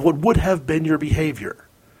sinfulness of what would have been your behavior.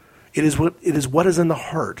 It is what is in the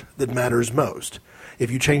heart that matters most.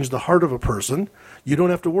 If you change the heart of a person, you don't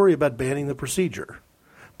have to worry about banning the procedure.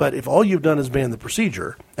 But if all you've done is ban the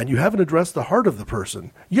procedure, and you haven't addressed the heart of the person,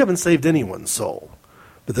 you haven't saved anyone's soul.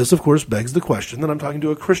 But this, of course, begs the question that I'm talking to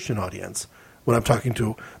a Christian audience when I'm talking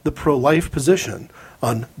to the pro-life position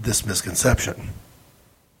on this misconception.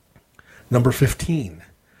 Number 15,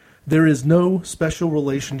 there is no special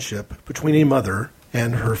relationship between a mother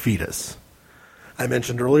and her fetus. I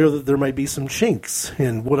mentioned earlier that there might be some chinks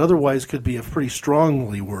in what otherwise could be a pretty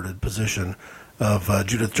strongly worded position of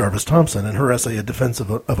Judith Jarvis Thompson in her essay, A Defense of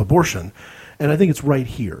Abortion, and I think it's right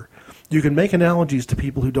here. You can make analogies to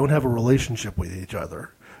people who don't have a relationship with each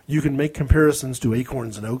other. You can make comparisons to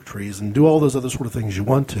acorns and oak trees and do all those other sort of things you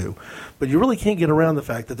want to, but you really can't get around the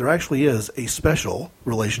fact that there actually is a special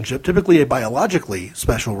relationship, typically a biologically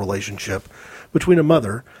special relationship, between a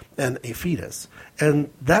mother and a fetus. And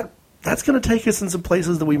that's going to take us in some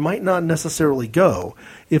places that we might not necessarily go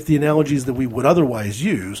if the analogies that we would otherwise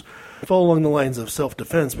use fall along the lines of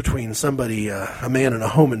self-defense between somebody, a man and a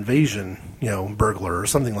home invasion, burglar or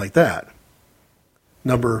something like that.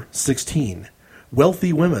 Number 16,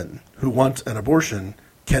 wealthy women who want an abortion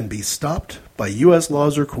can be stopped by U.S.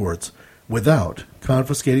 laws or courts without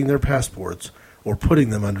confiscating their passports or putting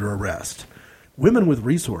them under arrest. Women with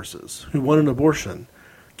resources who want an abortion,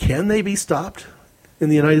 can they be stopped in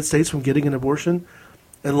the United States from getting an abortion?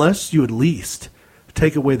 Unless you at least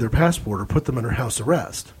take away their passport or put them under house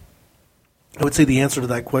arrest. I would say the answer to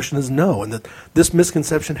that question is no, and that this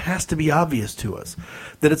misconception has to be obvious to us.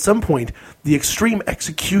 That at some point, the extreme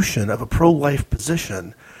execution of a pro-life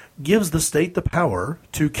position gives the state the power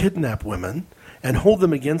to kidnap women and hold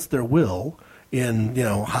them against their will in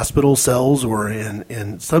hospital cells or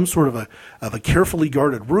in some sort of a carefully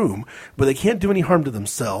guarded room where they can't do any harm to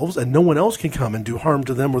themselves and no one else can come and do harm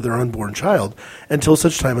to them or their unborn child until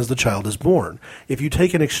such time as the child is born. If you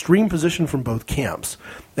take an extreme position from both camps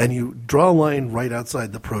and you draw a line right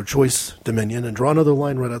outside the pro-choice dominion and draw another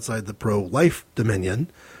line right outside the pro-life dominion,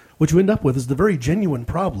 what you end up with is the very genuine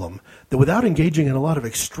problem that without engaging in a lot of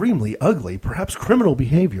extremely ugly, perhaps criminal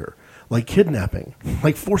behavior, like kidnapping,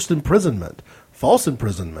 like forced imprisonment, false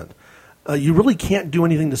imprisonment, you really can't do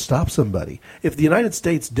anything to stop somebody. If the United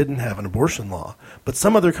States didn't have an abortion law, but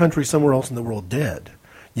some other country somewhere else in the world did,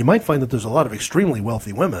 you might find that there's a lot of extremely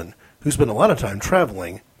wealthy women who spend a lot of time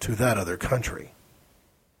traveling to that other country.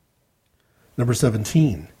 Number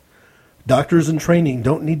 17, Doctors in training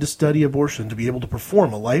don't need to study abortion to be able to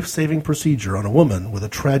perform a life-saving procedure on a woman with a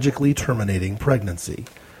tragically terminating pregnancy.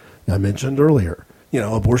 I mentioned earlier,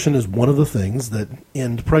 abortion is one of the things that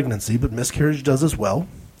end pregnancy, but miscarriage does as well,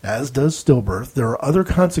 as does stillbirth. There are other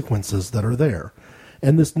consequences that are there.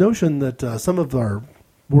 And this notion that some of our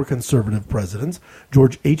more conservative presidents,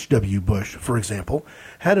 George H.W. Bush, for example,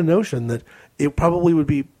 had a notion that it probably would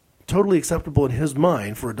be totally acceptable in his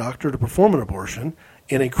mind for a doctor to perform an abortion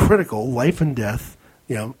in a critical life and death,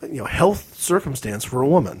 health circumstance for a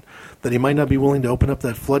woman, that he might not be willing to open up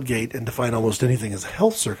that floodgate and define almost anything as a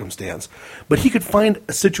health circumstance. But he could find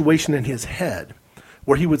a situation in his head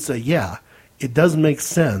where he would say, yeah, it does make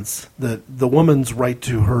sense that the woman's right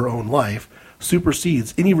to her own life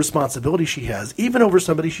supersedes any responsibility she has, even over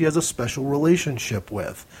somebody she has a special relationship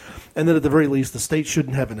with. And that at the very least, the state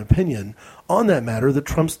shouldn't have an opinion on that matter that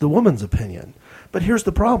trumps the woman's opinion. But here's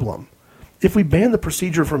the problem. If we ban the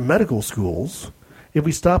procedure from medical schools, if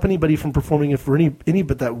we stop anybody from performing it for any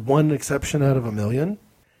but that one exception out of a million,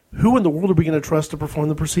 who in the world are we going to trust to perform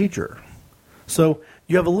the procedure? So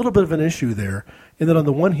you have a little bit of an issue there, in that on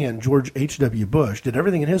the one hand, George H.W. Bush did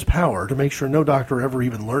everything in his power to make sure no doctor ever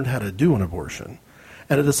even learned how to do an abortion,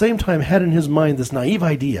 and at the same time had in his mind this naive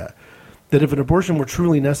idea that if an abortion were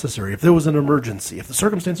truly necessary, if there was an emergency, if the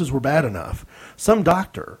circumstances were bad enough, some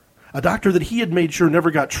doctor, a doctor that he had made sure never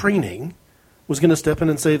got training, was going to step in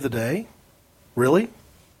and save the day? Really?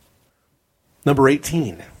 Number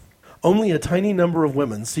 18. Only a tiny number of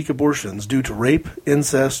women seek abortions due to rape,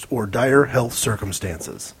 incest, or dire health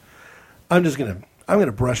circumstances. I'm going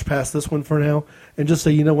to brush past this one for now and just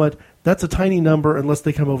say, you know what? That's a tiny number unless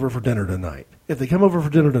they come over for dinner tonight. If they come over for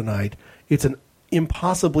dinner tonight, it's an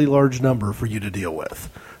impossibly large number for you to deal with.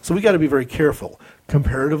 So we got to be very careful.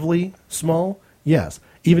 Comparatively small? Yes.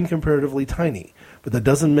 Even comparatively tiny. But that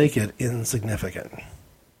doesn't make it insignificant.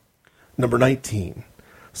 Number 19.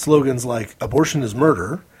 Slogans like abortion is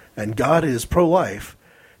murder and God is pro-life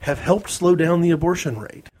have helped slow down the abortion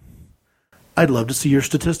rate. I'd love to see your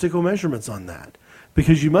statistical measurements on that,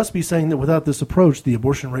 because you must be saying that without this approach, the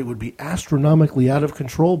abortion rate would be astronomically out of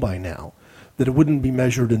control by now, that it wouldn't be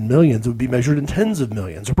measured in millions, it would be measured in tens of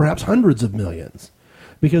millions, or perhaps hundreds of millions.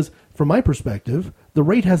 Because from my perspective, the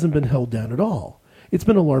rate hasn't been held down at all. It's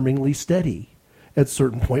been alarmingly steady. At a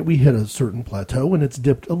certain point, we hit a certain plateau, and it's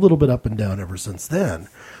dipped a little bit up and down ever since then.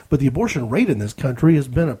 But the abortion rate in this country has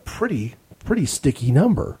been a pretty sticky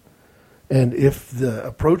number. And if the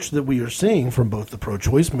approach that we are seeing from both the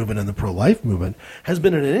pro-choice movement and the pro-life movement has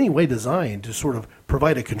been in any way designed to sort of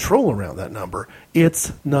provide a control around that number,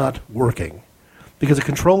 it's not working. Because a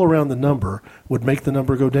control around the number would make the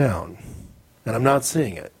number go down. And I'm not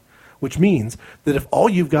seeing it. Which means that if all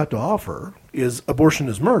you've got to offer is abortion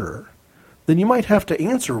is murder, then you might have to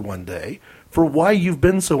answer one day for why you've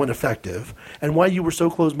been so ineffective and why you were so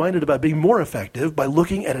closed-minded about being more effective by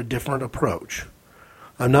looking at a different approach.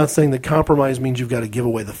 I'm not saying that compromise means you've got to give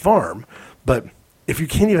away the farm, but if you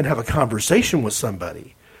can't even have a conversation with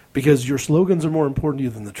somebody because your slogans are more important to you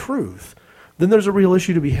than the truth, then there's a real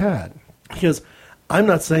issue to be had. Because I'm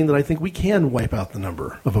not saying that I think we can wipe out the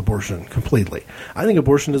number of abortion completely. I think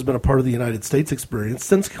abortion has been a part of the United States experience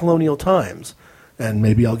since colonial times. And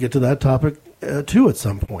maybe I'll get to that topic too at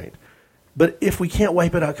some point. But if we can't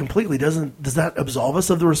wipe it out completely, does that absolve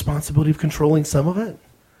us of the responsibility of controlling some of it?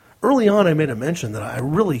 Early on, I made a mention that I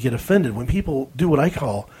really get offended when people do what I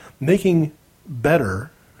call making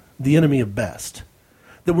better the enemy of best.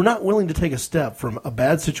 That we're not willing to take a step from a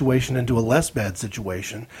bad situation into a less bad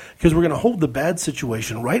situation because we're going to hold the bad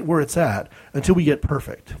situation right where it's at until we get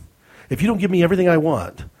perfect. If you don't give me everything I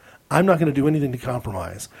want, I'm not going to do anything to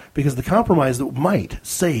compromise, because the compromise that might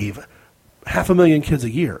save 500,000 kids a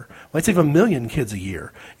year, might save 1 million kids a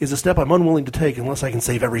year, is a step I'm unwilling to take unless I can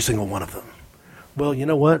save every single one of them. Well, you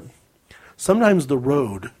know what? Sometimes the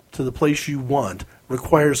road to the place you want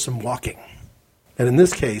requires some walking. And in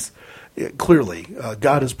this case, clearly,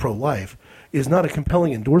 God is pro-life is not a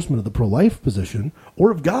compelling endorsement of the pro-life position, or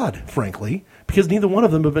of God, frankly, because neither one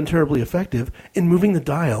of them have been terribly effective in moving the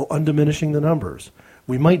dial on diminishing the numbers.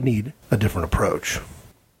 We might need a different approach.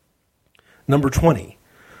 Number 20,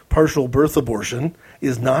 partial birth abortion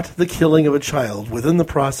is not the killing of a child within the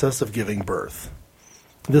process of giving birth.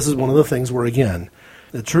 This is one of the things where, again,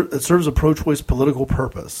 it serves a pro-choice political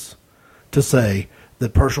purpose to say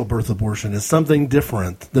that partial birth abortion is something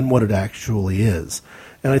different than what it actually is.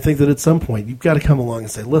 And I think that at some point you've got to come along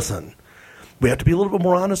and say, listen, we have to be a little bit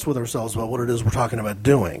more honest with ourselves about what it is we're talking about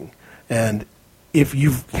doing. And if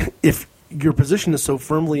your position is so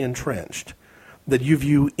firmly entrenched that you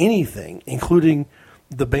view anything, including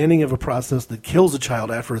the banning of a process that kills a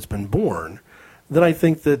child after it's been born, then I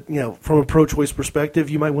think that, from a pro-choice perspective,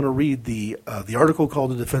 you might want to read the article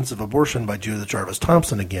called "The Defense of Abortion" by Judith Jarvis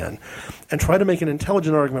Thompson again, and try to make an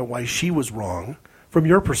intelligent argument why she was wrong from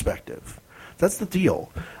your perspective. That's the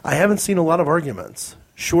deal. I haven't seen a lot of arguments,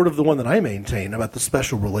 short of the one that I maintain about the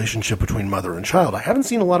special relationship between mother and child. I haven't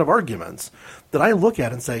seen a lot of arguments that I look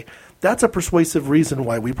at and say, that's a persuasive reason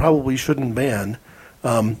why we probably shouldn't ban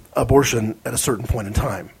abortion at a certain point in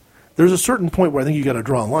time. There's a certain point where I think you got to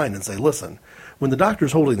draw a line and say, listen, when the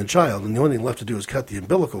doctor's holding the child and the only thing left to do is cut the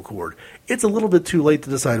umbilical cord, it's a little bit too late to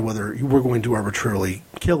decide whether we're going to arbitrarily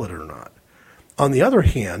kill it or not. On the other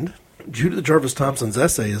hand, Judith Jarvis Thompson's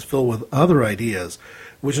essay is filled with other ideas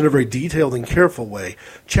which in a very detailed and careful way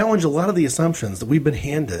challenge a lot of the assumptions that we've been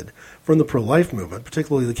handed from the pro-life movement,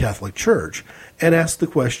 particularly the Catholic Church, and ask the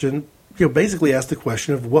question, basically ask the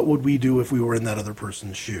question of what would we do if we were in that other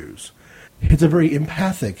person's shoes. It's a very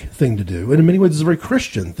empathic thing to do, and in many ways it's a very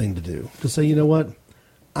Christian thing to do, to say, you know what,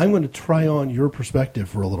 I'm going to try on your perspective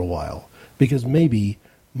for a little while, because maybe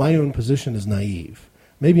my own position is naive.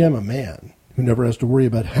 Maybe I'm a man who never has to worry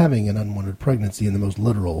about having an unwanted pregnancy in the most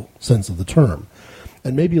literal sense of the term.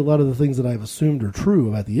 And maybe a lot of the things that I've assumed are true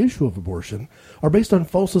about the issue of abortion are based on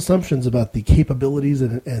false assumptions about the capabilities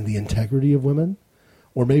and the integrity of women,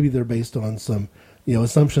 or maybe they're based on some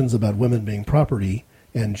assumptions about women being property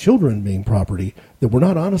and children being property that we're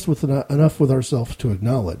not honest with enough with ourselves to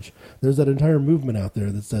acknowledge. There's that entire movement out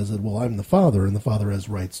there that says that, well, I'm the father and the father has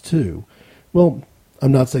rights too. Well,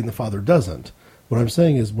 I'm not saying the father doesn't. What I'm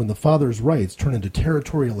saying is when the father's rights turn into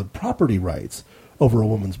territorial and property rights over a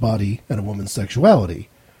woman's body and a woman's sexuality,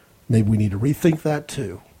 maybe we need to rethink that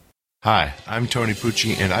too. Hi, I'm Tony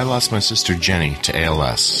Pucci, and I lost my sister Jenny to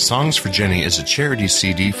ALS. Songs for Jenny is a charity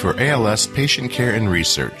CD for ALS patient care and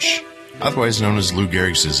research. Otherwise known as Lou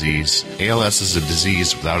Gehrig's disease, ALS is a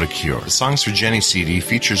disease without a cure. The Songs for Jenny CD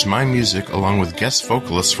features my music along with guest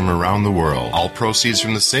vocalists from around the world. All proceeds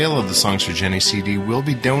from the sale of the Songs for Jenny CD will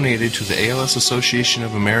be donated to the ALS Association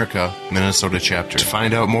of America, Minnesota chapter. To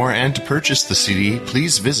find out more and to purchase the CD,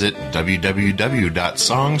 please visit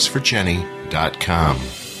www.songsforjenny.com.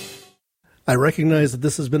 I recognize that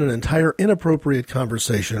this has been an entire inappropriate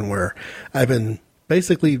conversation where I've been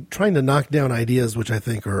basically trying to knock down ideas which I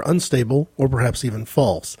think are unstable or perhaps even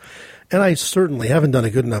false. And I certainly haven't done a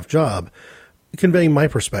good enough job conveying my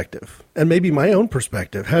perspective. And maybe my own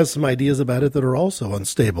perspective has some ideas about it that are also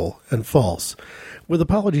unstable and false. With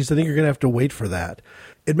apologies, I think you're going to have to wait for that.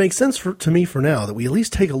 It makes sense to me for now that we at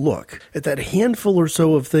least take a look at that handful or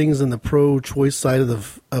so of things in the pro-choice side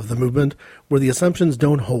of the movement where the assumptions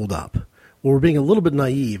don't hold up. Where we're being a little bit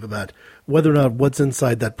naive about whether or not what's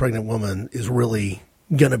inside that pregnant woman is really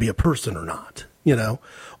going to be a person or not,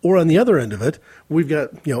 Or on the other end of it, we've got,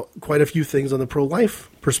 quite a few things on the pro-life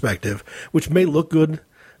perspective, which may look good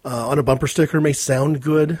on a bumper sticker, may sound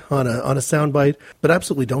good on a soundbite, but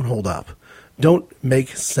absolutely don't hold up, don't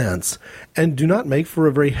make sense, and do not make for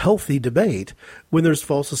a very healthy debate when there's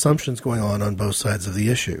false assumptions going on both sides of the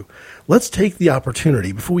issue. Let's take the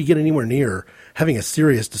opportunity, before we get anywhere near having a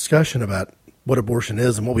serious discussion about what abortion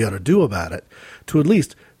is and what we ought to do about it, to at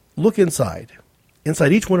least look inside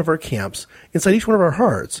each one of our camps, inside each one of our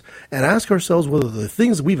hearts, and ask ourselves whether the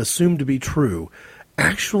things we've assumed to be true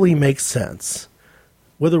actually make sense.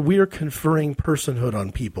 Whether we are conferring personhood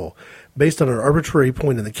on people based on an arbitrary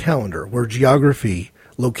point in the calendar where geography,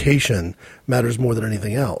 location matters more than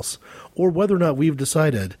anything else, or whether or not we've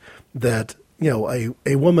decided that, a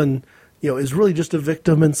woman is really just a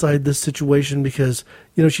victim inside this situation because,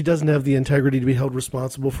 she doesn't have the integrity to be held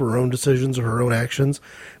responsible for her own decisions or her own actions.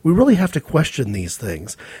 We really have to question these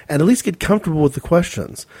things and at least get comfortable with the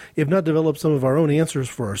questions, if not develop some of our own answers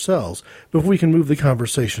for ourselves before we can move the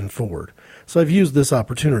conversation forward. So I've used this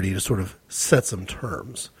opportunity to sort of set some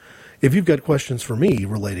terms. If you've got questions for me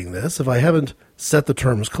relating this, if I haven't set the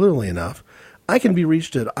terms clearly enough, I can be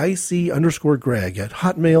reached at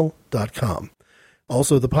ic_greg@hotmail.com.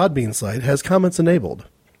 Also, the Podbean site has comments enabled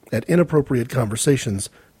at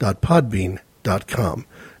inappropriateconversations.podbean.com.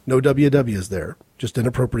 No WWs there, just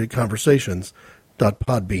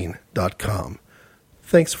inappropriateconversations.podbean.com.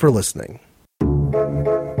 Thanks for listening.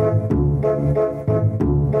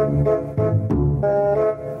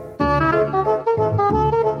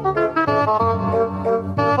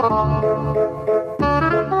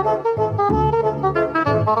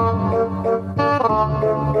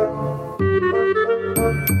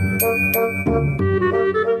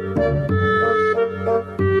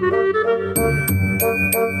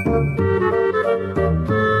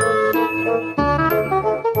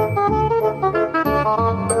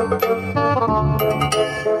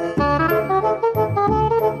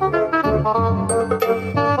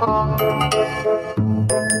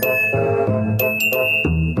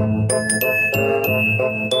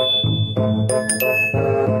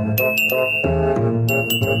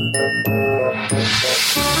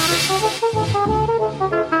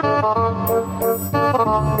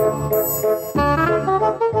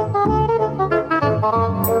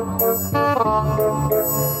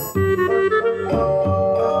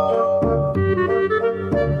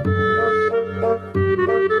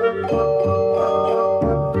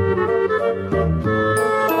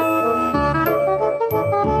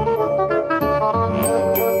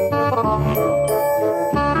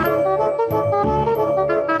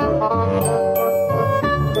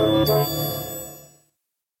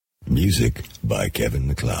 Music by Kevin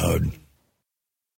MacLeod.